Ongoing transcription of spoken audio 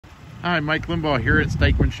Hi, Mike Limbaugh here at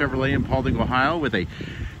Stikeman Chevrolet in Paulding, Ohio with a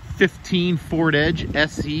 15 Ford Edge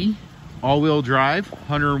SE, all-wheel drive,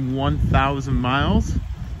 101,000 miles.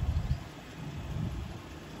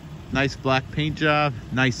 Nice black paint job,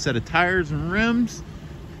 nice set of tires and rims.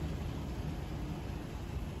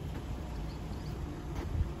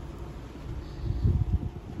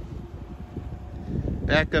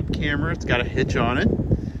 Backup camera, it's got a hitch on it.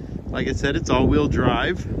 Like I said, it's all-wheel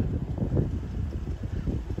drive.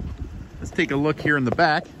 Let's take a look here in the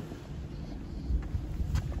back.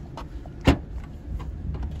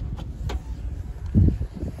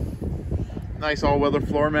 Nice all-weather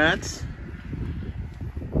floor mats.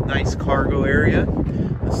 Nice cargo area.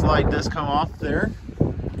 The slide does come off there.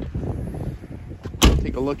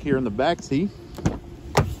 Take a look here in the back seat.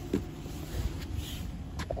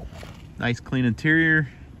 Nice clean interior.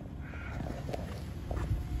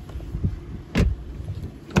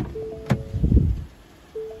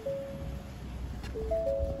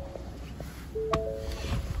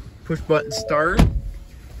 Push button start.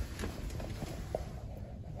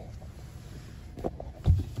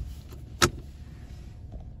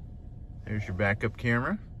 There's your backup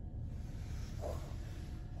camera.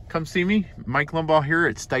 Come see me, Mike Limbaugh here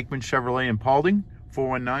at Stikeman Chevrolet in Paulding,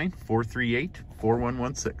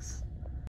 419-438-4116.